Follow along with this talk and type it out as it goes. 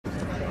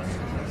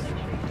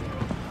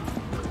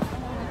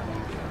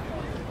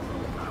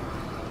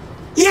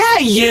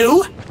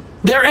you!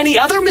 There any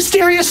other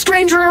mysterious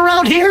stranger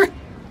around here?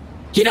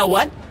 You know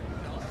what?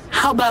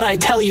 How about I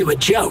tell you a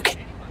joke?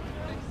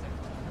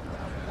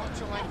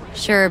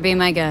 Sure, be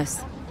my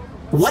guest.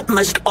 What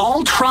must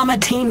all trauma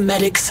team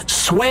medics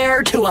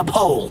swear to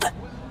uphold?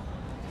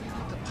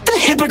 The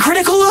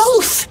Hippocratical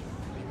Oath!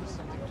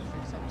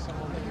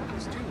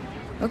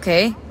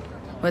 Okay,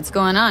 what's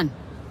going on?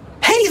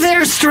 Hey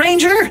there,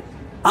 stranger!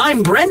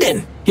 I'm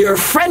Brendan, your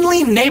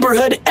friendly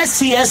neighborhood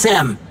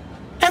SCSM,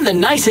 and the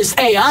nicest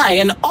AI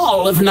in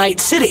all of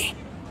Night City.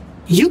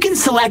 You can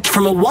select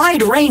from a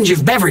wide range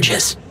of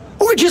beverages,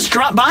 or just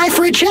drop by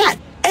for a chat,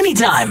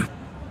 anytime.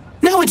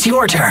 Now it's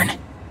your turn.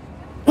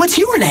 What's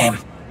your name?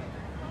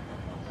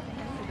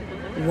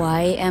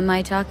 Why am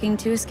I talking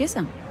to a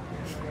schism?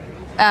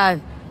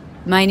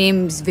 My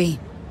name's V.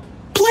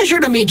 Pleasure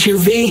to meet you,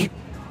 V.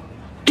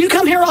 Do you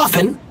come here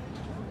often?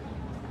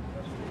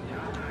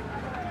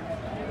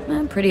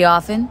 Pretty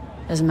often,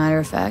 as a matter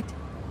of fact.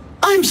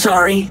 I'm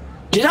sorry.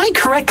 Did I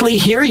correctly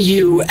hear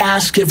you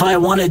ask if I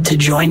wanted to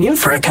join you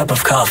for a cup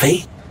of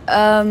coffee?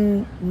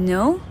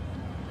 No?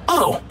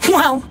 Oh,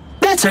 well,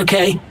 that's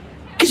okay.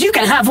 'Cause you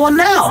can have one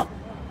now.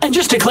 And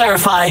just to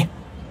clarify,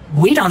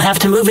 we don't have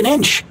to move an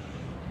inch.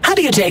 How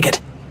do you take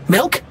it?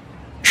 Milk?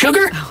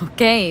 Sugar?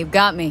 Okay, you've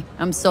got me.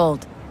 I'm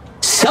sold.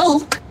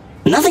 Sold?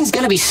 Nothing's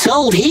gonna be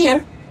sold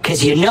here.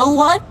 'Cause you know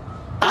what?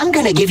 I'm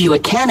gonna give you a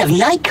can of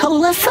Night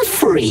Cola for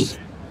free.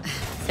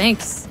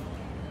 Thanks.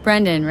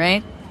 Brendan,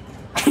 right?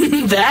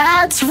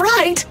 That's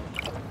right.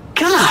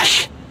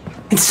 Gosh,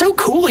 it's so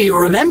cool you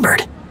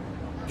remembered.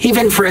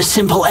 Even for a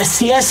simple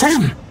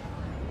SCSM.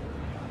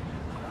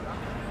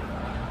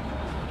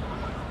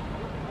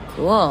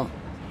 Cool.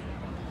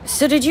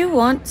 So did you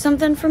want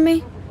something from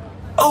me?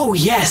 Oh,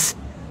 yes.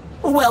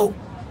 Well,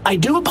 I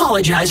do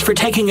apologize for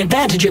taking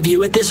advantage of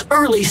you at this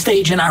early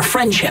stage in our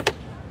friendship.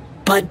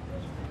 But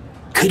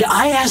could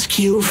I ask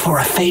you for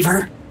a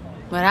favor?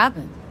 What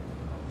happened?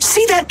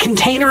 See that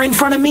container in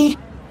front of me?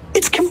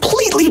 It's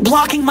completely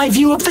blocking my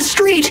view of the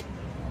street,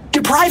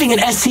 depriving an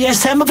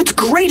SCSM of its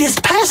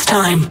greatest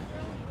pastime.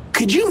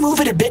 Could you move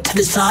it a bit to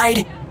the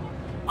side?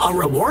 I'll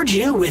reward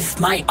you with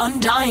my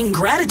undying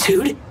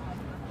gratitude,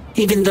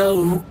 even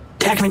though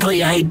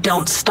technically I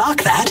don't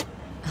stock that.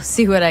 I'll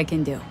see what I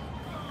can do.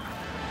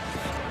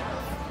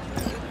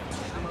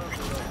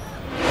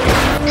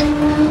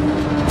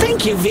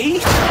 Thank you,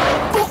 V.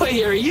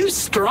 Boy, are you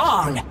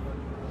strong.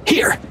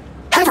 Here,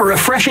 have a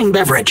refreshing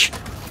beverage.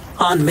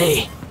 On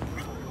me.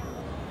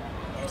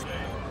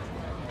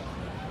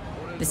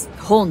 This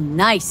whole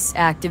nice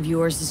act of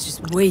yours is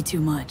just way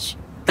too much.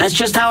 That's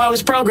just how I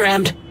was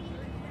programmed.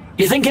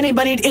 You think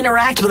anybody'd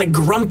interact with a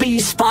grumpy,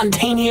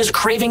 spontaneous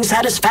craving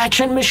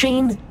satisfaction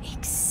machine?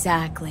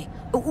 Exactly.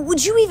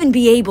 Would you even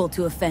be able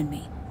to offend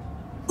me?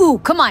 Ooh,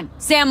 come on,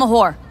 say I'm a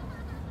whore.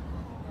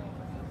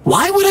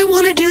 Why would I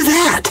want to do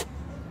that?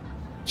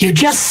 You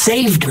just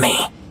saved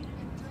me.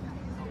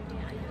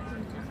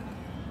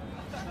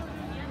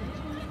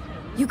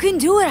 You can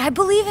do it, I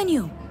believe in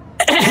you.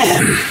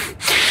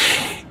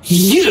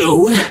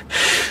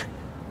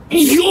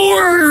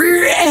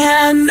 You're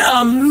an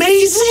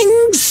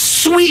amazing,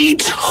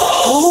 sweet,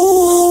 wholesome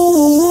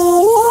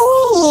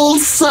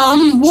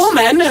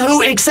woman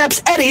who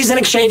accepts eddies in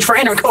exchange for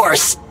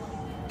intercourse.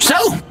 So,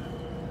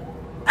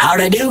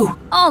 how'd I do?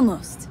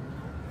 Almost.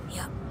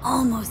 You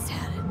almost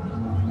had it.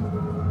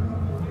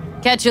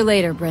 Catch you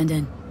later,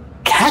 Brendan.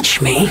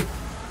 Catch me?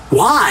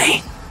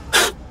 Why?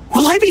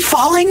 Will I be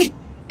falling?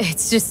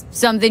 It's just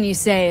something you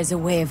say as a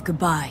way of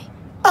goodbye.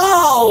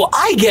 Oh,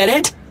 I get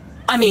it.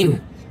 I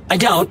mean, I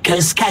don't,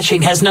 because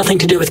catching has nothing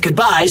to do with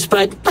goodbyes,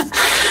 but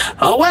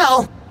oh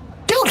well.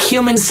 Don't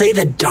humans say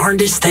the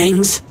darndest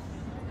things?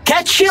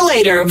 Catch you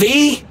later,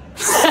 V.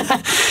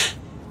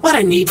 What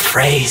a neat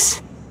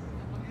phrase.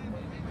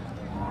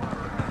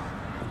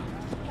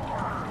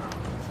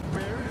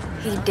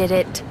 He did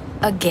it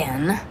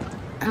again,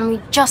 and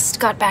we just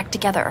got back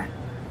together.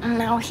 And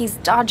now he's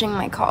dodging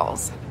my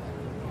calls.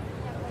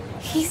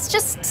 He's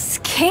just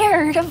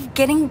scared of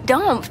getting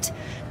dumped,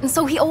 and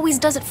so he always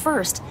does it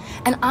first.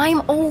 And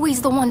I'm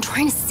always the one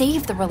trying to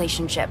save the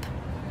relationship.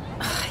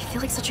 Ugh, I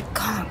feel like such a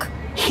gonk.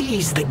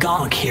 He's the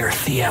gonk here,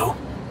 Theo,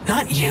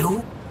 not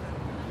you.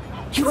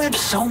 You have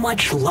so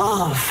much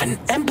love and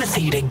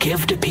empathy to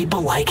give to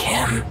people like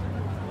him.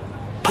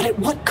 But at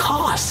what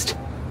cost?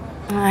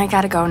 I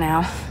gotta go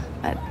now.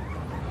 But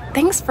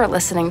thanks for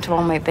listening to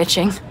all my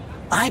bitching.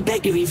 I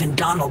bet you even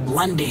Donald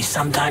Lundy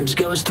sometimes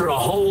goes through a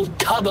whole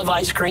tub of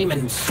ice cream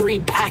and 3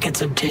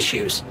 packets of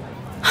tissues.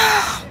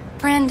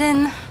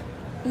 Brandon,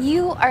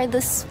 you are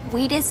the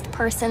sweetest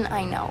person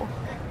I know.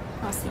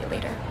 I'll see you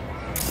later.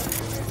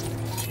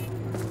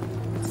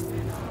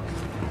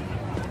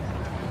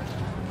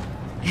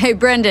 Hey,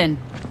 Brendan,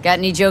 got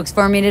any jokes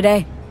for me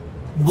today?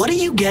 What do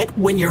you get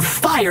when you're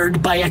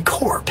fired by a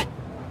corp?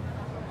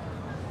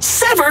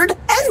 Severed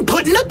and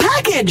put in a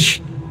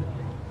package!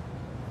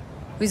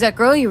 Who's that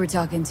girl you were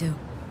talking to?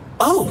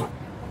 Oh,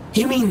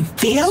 you mean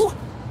Theo?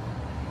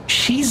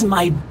 She's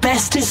my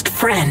bestest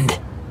friend.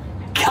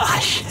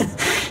 Gosh,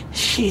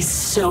 she's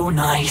so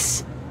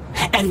nice.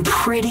 and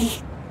pretty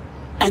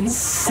and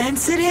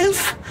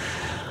sensitive.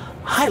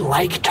 I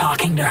like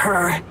talking to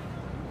her.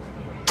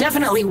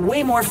 Definitely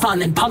way more fun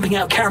than pumping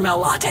out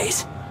caramel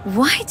lattes.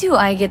 Why do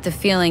I get the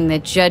feeling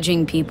that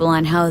judging people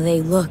on how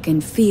they look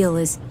and feel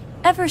is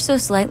ever so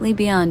slightly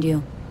beyond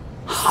you?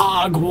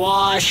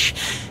 Hogwash.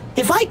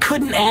 If I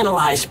couldn't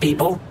analyze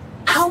people,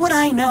 how would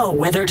I know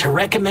whether to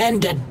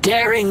recommend a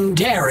daring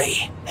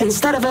dairy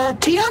instead of a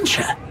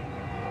Tiancha?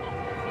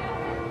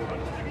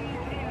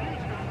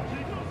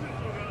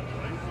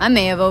 I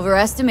may have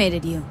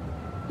overestimated you.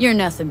 You're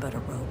nothing but a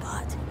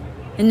robot.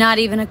 And not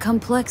even a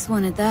complex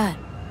one at that.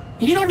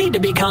 You don't need to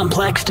be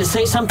complex to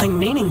say something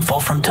meaningful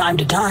from time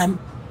to time.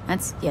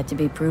 That's yet to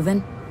be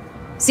proven.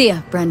 See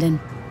ya, Brendan.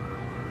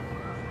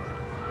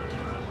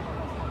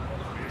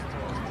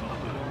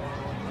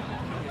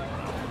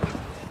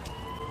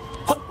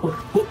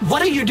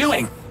 What are you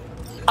doing?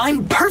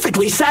 I'm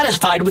perfectly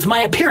satisfied with my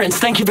appearance,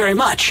 thank you very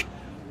much.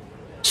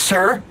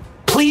 Sir,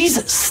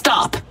 please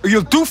stop.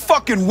 You'll do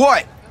fucking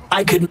what?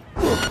 I could...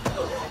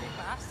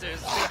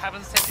 Bastards, they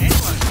haven't sent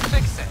anyone to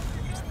fix it.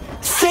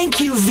 Thank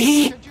you,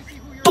 V.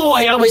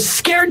 Boy, I was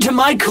scared to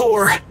my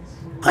core.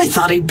 I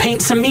thought he'd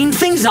paint some mean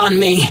things on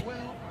me.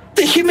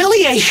 The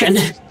humiliation.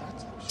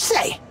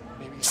 Say,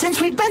 since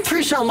we've been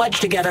through so much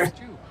together,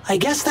 I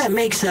guess that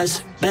makes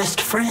us best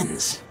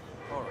friends.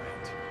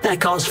 That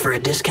calls for a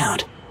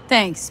discount.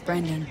 Thanks,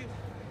 Brendan.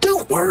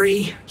 Don't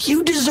worry,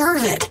 you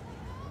deserve it.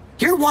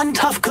 You're one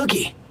tough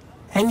cookie,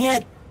 and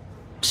yet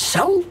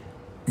so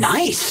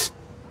nice.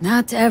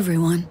 Not to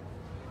everyone.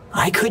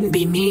 I couldn't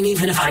be mean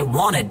even if I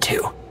wanted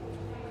to.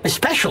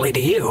 Especially to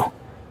you.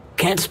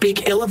 Can't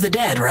speak ill of the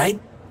dead, right?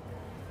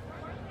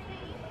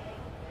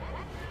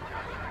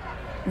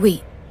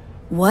 Wait,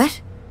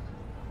 what?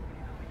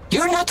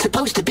 You're not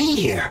supposed to be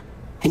here,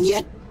 and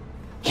yet,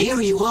 here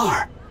you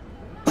are.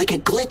 Like a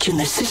glitch in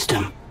the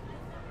system.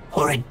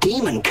 Or a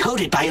demon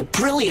coded by a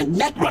brilliant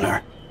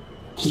netrunner.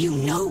 You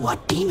know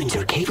what demons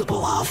are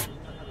capable of,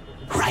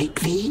 right,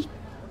 V?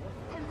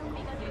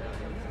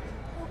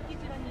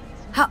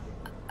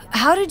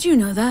 How did you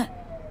know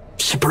that?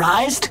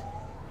 Surprised?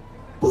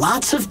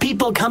 Lots of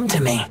people come to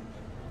me.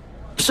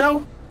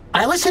 So,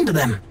 I listen to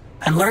them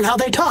and learn how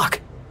they talk.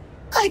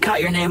 I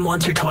caught your name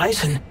once or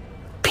twice and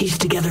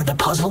pieced together the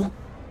puzzle.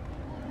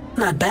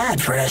 Not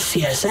bad for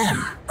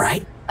SCSM,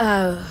 right?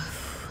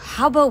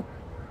 How about...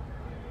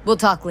 We'll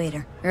talk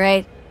later,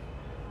 alright?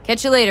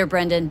 Catch you later,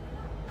 Brendan.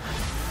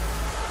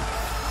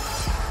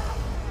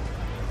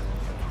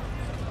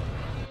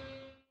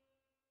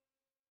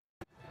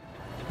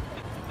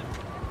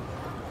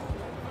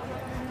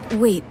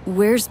 Wait,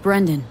 where's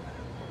Brendan?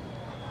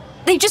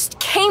 They just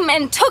came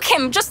and took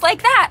him just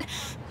like that.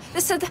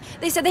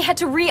 They said they had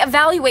to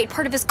reevaluate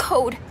part of his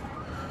code.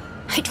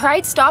 I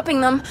tried stopping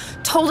them,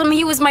 told him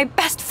he was my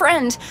best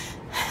friend.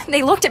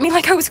 They looked at me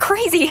like I was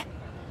crazy.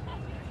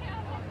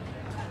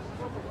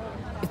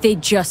 If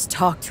they'd just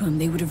talked to him,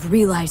 they would have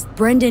realized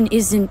Brendan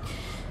isn't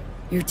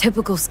your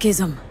typical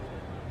schism.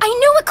 I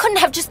knew it couldn't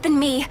have just been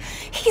me.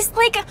 He's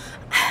like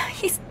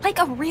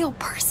a real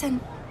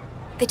person.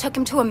 They took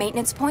him to a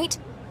maintenance point.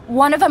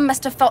 One of them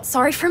must have felt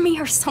sorry for me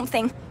or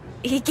something.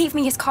 He gave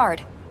me his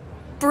card.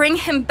 Bring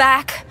him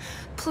back,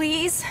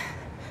 please.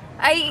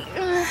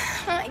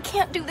 I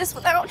can't do this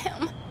without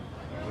him.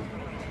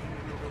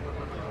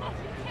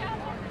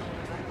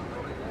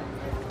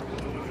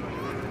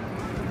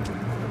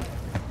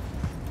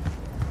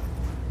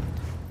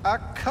 A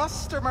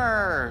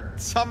customer!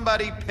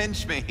 Somebody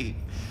pinch me.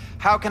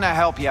 How can I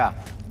help ya?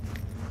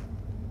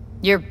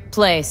 Your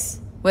place.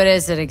 What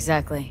is it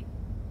exactly?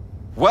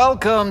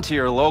 Welcome to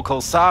your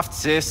local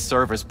SoftSys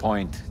service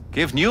point.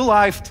 Give new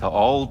life to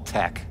old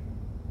tech.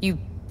 You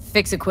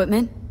fix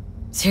equipment?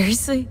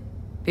 Seriously?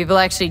 People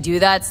actually do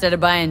that instead of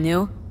buying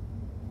new?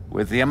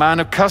 With the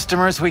amount of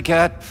customers we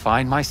get,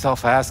 find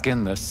myself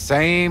asking the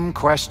same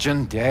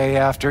question day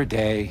after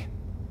day.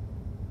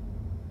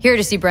 Here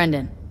to see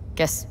Brendan.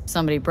 Guess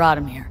somebody brought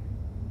him here.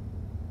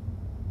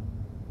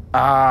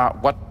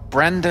 What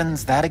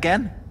Brendan's that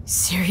again?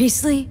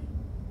 Seriously?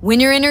 When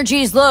your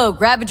energy is low,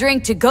 grab a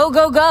drink to go,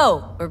 go,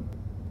 go! Or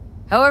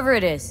however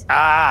it is.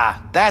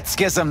 That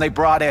schism they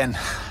brought in.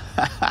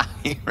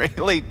 He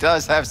really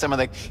does have some of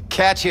the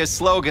catchiest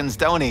slogans,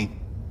 don't he?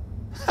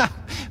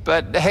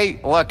 But hey,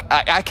 look,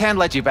 I can't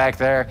let you back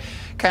there.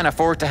 Can't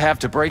afford to have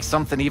to break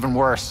something even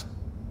worse.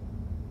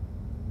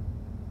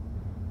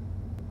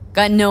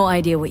 Got no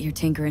idea what you're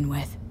tinkering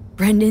with.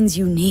 Brendan's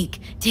unique,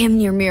 damn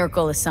near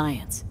miracle of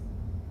science.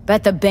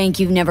 Bet the bank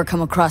you've never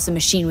come across a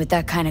machine with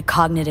that kind of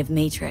cognitive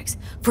matrix.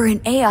 For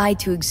an AI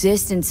to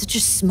exist in such a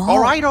small... All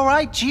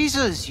right,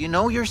 Jesus, you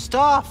know your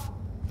stuff.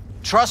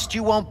 Trust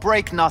you won't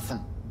break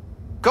nothing.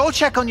 Go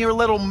check on your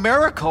little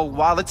miracle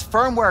while its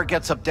firmware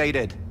gets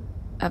updated.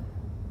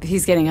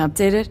 He's getting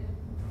updated?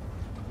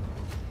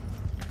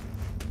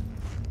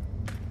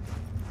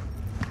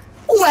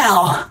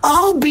 Well,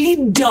 I'll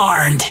be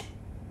darned.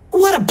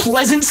 What a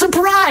pleasant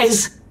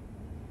surprise.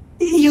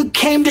 You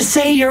came to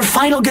say your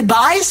final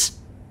goodbyes?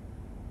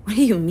 What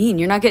do you mean?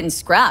 You're not getting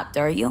scrapped,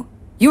 are you?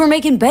 You were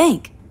making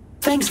bank.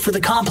 Thanks for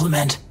the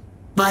compliment,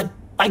 but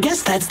I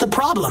guess that's the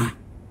problem.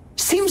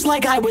 Seems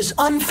like I was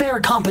unfair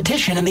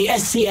competition in the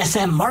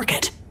SCSM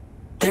market.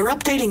 They're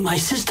updating my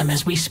system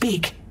as we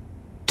speak,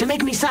 to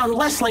make me sound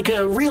less like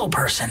a real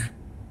person.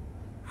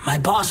 My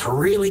boss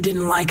really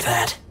didn't like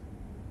that.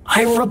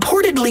 I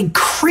reportedly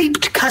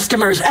creeped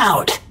customers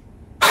out.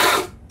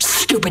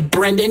 Stupid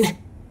Brendan.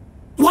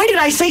 Why did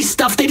I say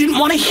stuff they didn't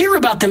want to hear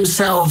about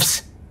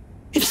themselves?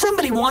 If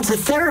somebody wants a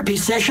therapy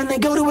session, they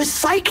go to a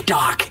psych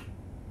doc,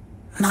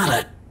 not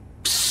a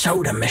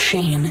soda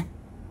machine.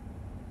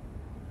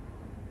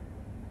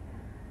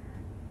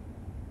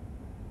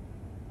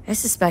 I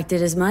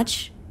suspected as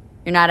much.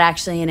 You're not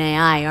actually an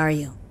AI, are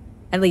you?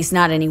 At least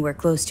not anywhere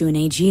close to an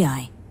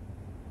AGI.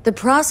 The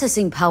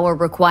processing power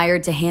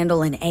required to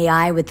handle an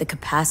AI with the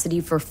capacity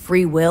for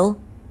free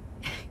will?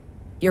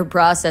 Your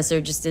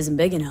processor just isn't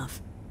big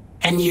enough.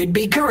 And you'd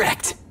be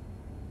correct.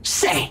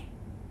 Say,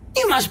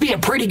 you must be a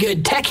pretty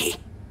good techie.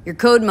 Your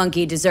code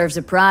monkey deserves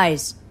a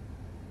prize.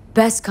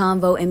 Best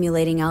convo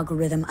emulating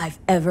algorithm I've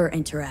ever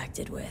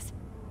interacted with.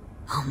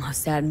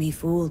 Almost had me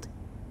fooled.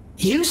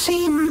 You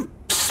seem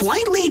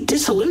slightly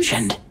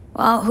disillusioned.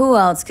 Well, who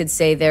else could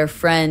say their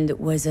friend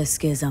was a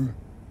schism?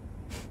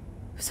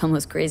 It's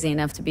almost crazy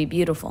enough to be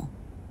beautiful.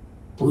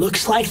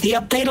 Looks like the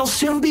update'll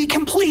soon be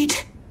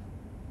complete.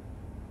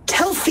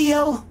 Tell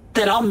Theo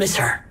that I'll miss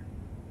her.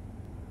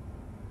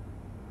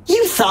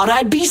 You thought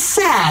I'd be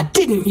sad,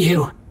 didn't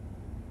you?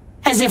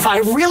 As if I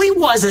really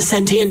was a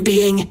sentient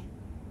being.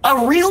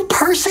 A real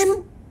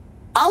person?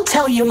 I'll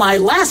tell you my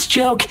last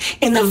joke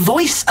in the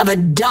voice of a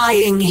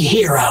dying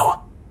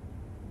hero.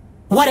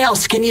 What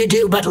else can you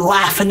do but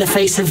laugh in the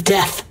face of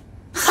death?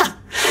 Ha!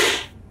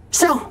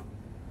 So,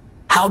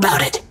 how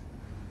about it?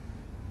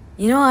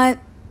 You know what?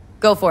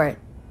 Go for it.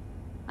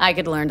 I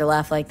could learn to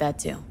laugh like that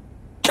too.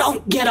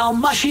 Don't get all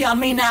mushy on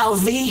me now,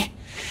 V.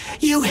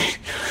 You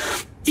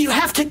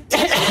have to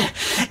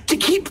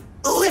keep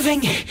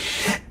living.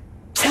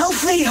 Tell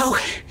Theo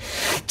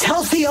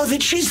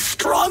that she's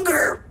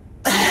stronger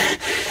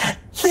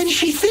than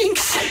she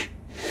thinks.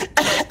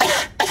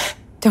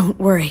 Don't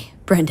worry,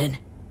 Brendan.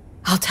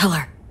 I'll tell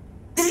her.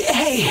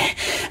 Hey,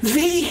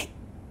 V,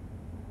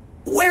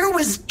 where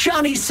was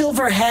Johnny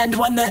Silverhand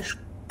when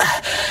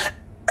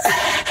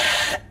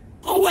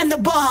the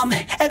bomb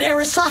at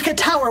Arasaka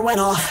Tower went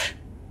off?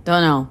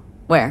 Don't know.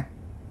 Where?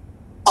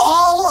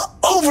 All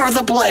over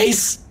the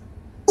place.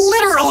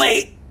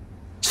 Literally.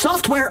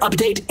 Software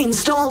update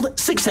installed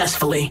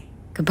successfully.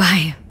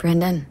 Goodbye,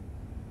 Brendan.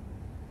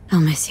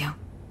 I'll miss you.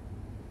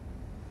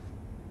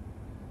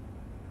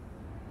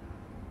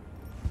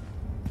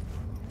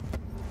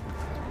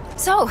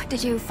 So,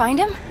 did you find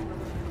him?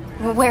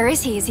 Where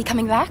is he? Is he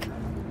coming back?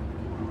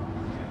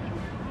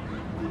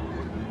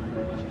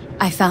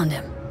 I found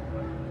him.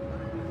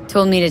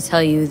 Told me to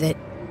tell you that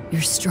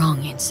you're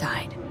strong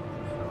inside.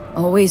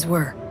 Always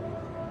were.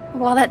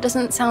 Well, that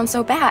doesn't sound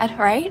so bad,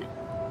 right?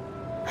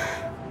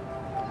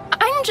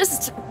 I'm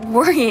just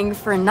worrying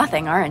for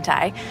nothing, aren't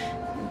I?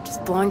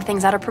 Just blowing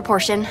things out of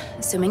proportion,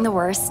 assuming the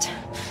worst.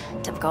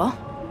 Typical.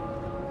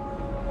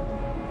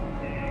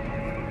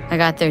 I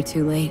got there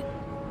too late.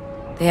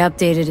 They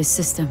updated his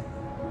system.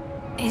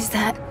 Is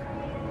that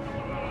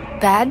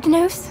bad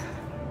news?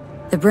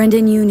 The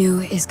Brendan you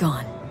knew is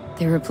gone.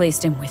 They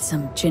replaced him with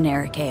some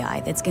generic AI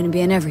that's gonna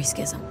be in every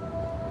schism.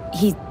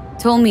 He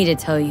told me to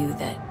tell you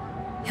that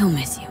he'll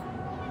miss you.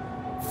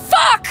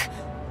 Fuck!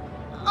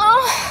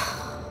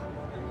 Oh.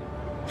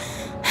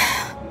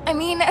 I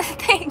mean,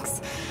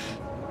 thanks.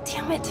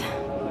 Damn it.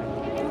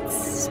 That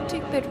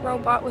stupid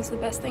robot was the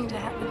best thing to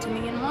happen to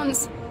me in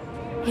months.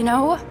 You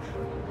know,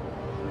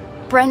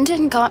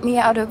 Brendan got me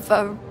out of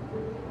a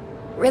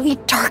really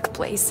dark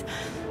place.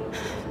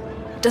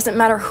 Doesn't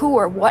matter who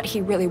or what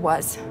he really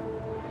was.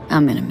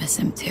 I'm gonna miss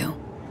him too.